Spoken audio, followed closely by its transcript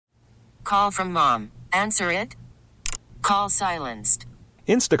Call from mom. Answer it. Call silenced.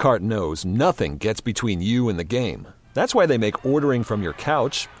 Instacart knows nothing gets between you and the game. That's why they make ordering from your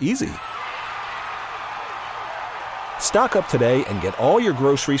couch easy. Stock up today and get all your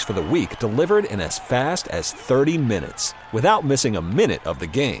groceries for the week delivered in as fast as 30 minutes without missing a minute of the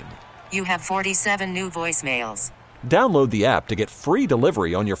game. You have 47 new voicemails. Download the app to get free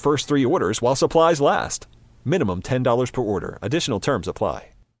delivery on your first 3 orders while supplies last. Minimum $10 per order. Additional terms apply.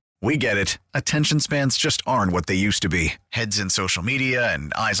 We get it. Attention spans just aren't what they used to be. Heads in social media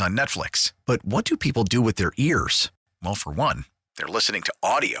and eyes on Netflix. But what do people do with their ears? Well, for one, they're listening to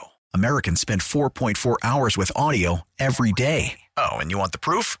audio. Americans spend 4.4 hours with audio every day. Oh, and you want the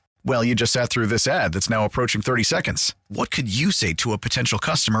proof? Well, you just sat through this ad that's now approaching 30 seconds. What could you say to a potential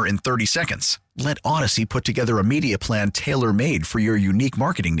customer in 30 seconds? Let Odyssey put together a media plan tailor-made for your unique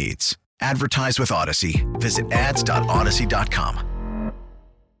marketing needs. Advertise with Odyssey. Visit ads.odyssey.com.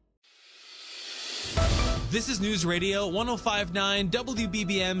 This is News Radio 105.9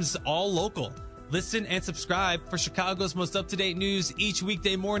 WBBM's All Local. Listen and subscribe for Chicago's most up-to-date news each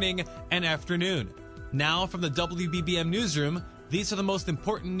weekday morning and afternoon. Now from the WBBM Newsroom, these are the most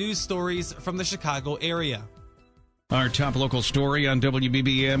important news stories from the Chicago area. Our top local story on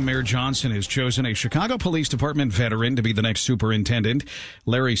WBBM, Mayor Johnson has chosen a Chicago Police Department veteran to be the next superintendent.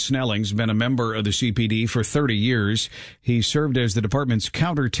 Larry Snelling's been a member of the CPD for 30 years. He served as the department's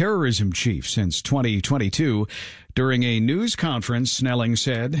counterterrorism chief since 2022. During a news conference, Snelling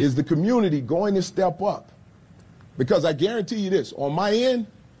said, "Is the community going to step up? Because I guarantee you this, on my end,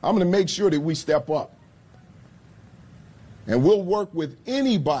 I'm going to make sure that we step up. And we'll work with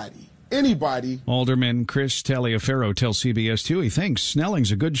anybody. Alderman Chris Taliaferro tells CBS 2 he thinks Snelling's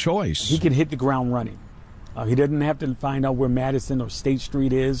a good choice. He can hit the ground running. He doesn't have to find out where Madison or State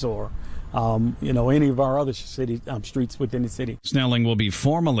Street is or, any of our other streets within the city. Snelling will be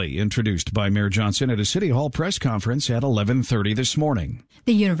formally introduced by Mayor Johnson at a City Hall press conference at 11:30 this morning.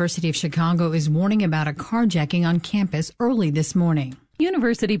 The University of Chicago is warning about a carjacking on campus early this morning.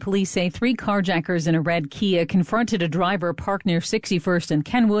 University police say 3 carjackers in a red Kia confronted a driver parked near 61st and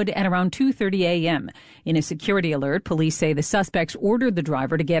Kenwood at around 2:30 a.m. In a security alert, police say the suspects ordered the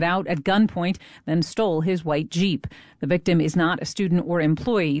driver to get out at gunpoint, then stole his white Jeep. The victim is not a student or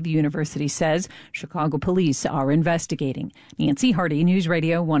employee, the university says. Chicago police are investigating. Nancy Hardy, News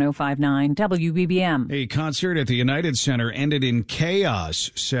Radio 105.9 WBBM. A concert at the United Center ended in chaos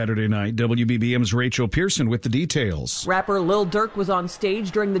Saturday night. WBBM's Rachel Pearson with the details. Rapper Lil Durk was on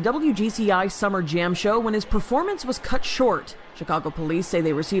stage during the WGCI Summer Jam Show when his performance was cut short. Chicago police say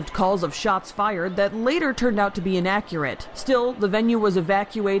they received calls of shots fired that later turned out to be inaccurate. Still, the venue was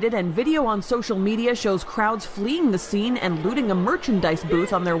evacuated, and video on social media shows crowds fleeing the scene and looting a merchandise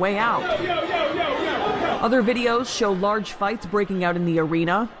booth on their way out. Other videos show large fights breaking out in the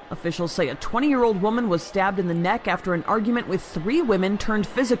arena. Officials say a 20-year-old woman was stabbed in the neck after an argument with 3 women turned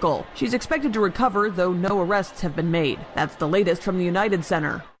physical. She's expected to recover, though no arrests have been made. That's the latest from the United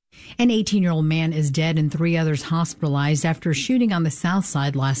Center. An 18-year-old man is dead and 3 others hospitalized after a shooting on the south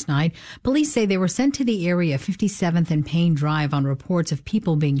side last night. Police say they were sent to the area 57th and Payne Drive on reports of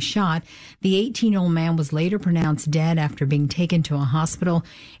people being shot. The 18-year-old man was later pronounced dead after being taken to a hospital.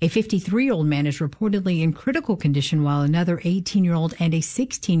 A 53-year-old man is reportedly in critical condition, while another 18-year-old and a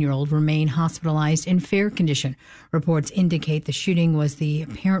 16-year-old remain hospitalized in fair condition. Reports indicate the shooting was the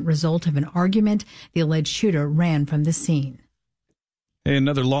apparent result of an argument. The alleged shooter ran from the scene.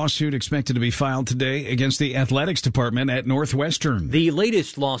 Another lawsuit expected to be filed today against the athletics department at Northwestern. The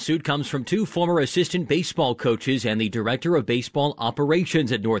latest lawsuit comes from 2 former assistant baseball coaches and the director of baseball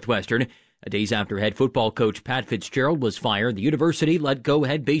operations at Northwestern. Days after head football coach Pat Fitzgerald was fired, the university let go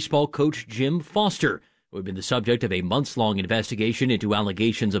head baseball coach Jim Foster, who had been the subject of a months-long investigation into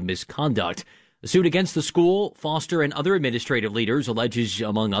allegations of misconduct. The suit against the school, Foster, and other administrative leaders alleges,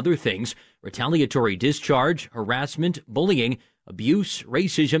 among other things, retaliatory discharge, harassment, bullying, abuse,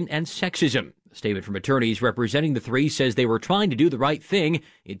 racism, and sexism. A statement from attorneys representing the 3 says they were trying to do the right thing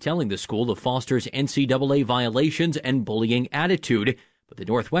in telling the school of Foster's NCAA violations and bullying attitude, but the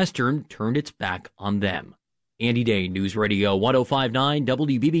Northwestern turned its back on them. Andy Day, News Radio 105.9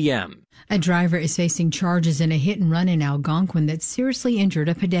 WBBM. A driver is facing charges in a hit-and-run in Algonquin that seriously injured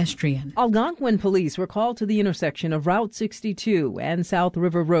a pedestrian. Algonquin police were called to the intersection of Route 62 and South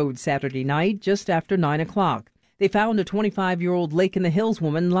River Road Saturday night just after 9 o'clock. They found a 25-year-old Lake in the Hills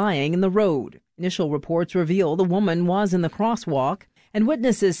woman lying in the road. Initial reports reveal the woman was in the crosswalk, and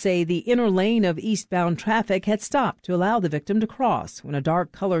witnesses say the inner lane of eastbound traffic had stopped to allow the victim to cross when a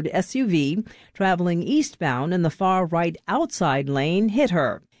dark-colored SUV traveling eastbound in the far right outside lane hit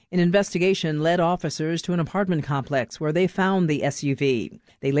her. An investigation led officers to an apartment complex where they found the SUV.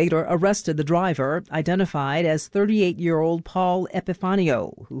 They later arrested the driver, identified as 38-year-old Paul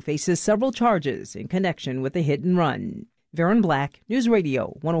Epifanio, who faces several charges in connection with the hit and run. Varen Black, News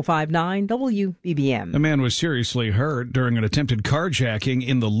Radio 105.9 WBBM. A man was seriously hurt during an attempted carjacking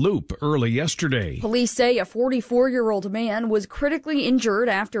in the Loop early yesterday. Police say a 44-year-old man was critically injured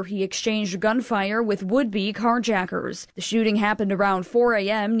after he exchanged gunfire with would-be carjackers. The shooting happened around 4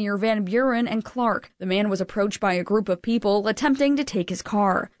 a.m. near Van Buren and Clark. The man was approached by a group of people attempting to take his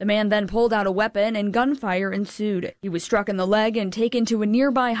car. The man then pulled out a weapon and gunfire ensued. He was struck in the leg and taken to a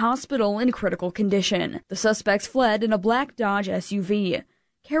nearby hospital in critical condition. The suspects fled in a black Dodge SUV.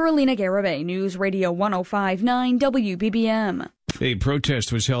 Carolina Garibay, News Radio 105.9 WBBM. A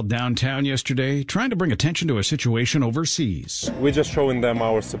protest was held downtown yesterday, trying to bring attention to a situation overseas. We're just showing them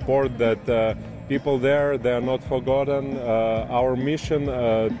our support, that people there, they are not forgotten. Our mission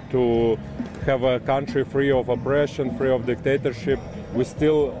to have a country free of oppression, free of dictatorship, we're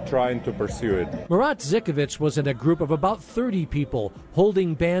still trying to pursue it. Murat Zikovich was in a group of about 30 people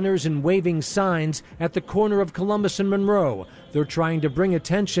holding banners and waving signs at the corner of Columbus and Monroe. They're trying to bring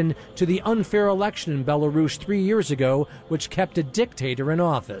attention to the unfair election in Belarus 3 years ago, which kept a dictator in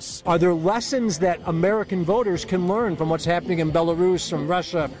office. Are there lessons that American voters can learn from what's happening in Belarus, from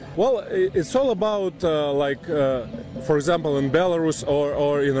Russia? Well, it's all about, for example, in Belarus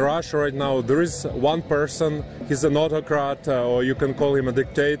or in Russia right now, there is one person, he's an autocrat, or you can call him a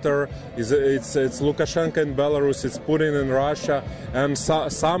dictator. It's Lukashenko in Belarus, it's Putin in Russia, and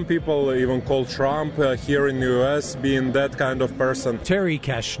some people even call Trump here in the U.S. being that kind of person. Terry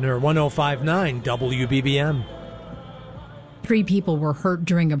Keshner, 105.9 WBBM. 3 people were hurt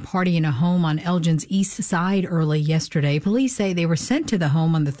during a party in a home on Elgin's east side early yesterday. Police say they were sent to the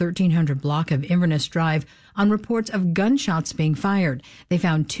home on the 1300 block of Inverness Drive on reports of gunshots being fired. They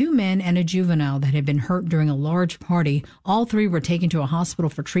found 2 men and a juvenile that had been hurt during a large party. All 3 were taken to a hospital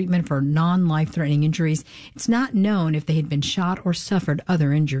for treatment for non-life-threatening injuries. It's not known if they had been shot or suffered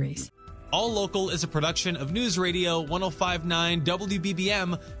other injuries. All Local is a production of News Radio 105.9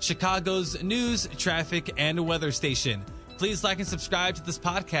 WBBM, Chicago's news, traffic, and weather station. Please like and subscribe to this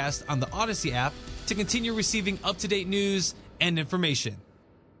podcast on the Odyssey app to continue receiving up-to-date news and information.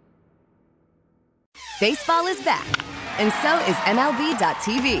 Baseball is back, and so is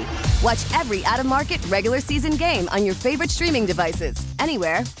MLB.tv. Watch every out-of-market, regular season game on your favorite streaming devices,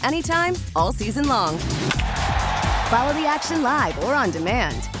 anywhere, anytime, all season long. Follow the action live or on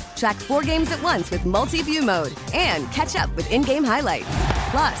demand. Track 4 games at once with multi-view mode and catch up with in-game highlights.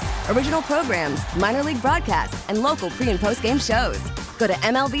 Plus, original programs, minor league broadcasts, and local pre- and post-game shows. Go to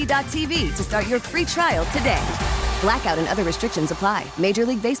MLB.tv to start your free trial today. Blackout and other restrictions apply. Major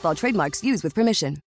League Baseball trademarks used with permission.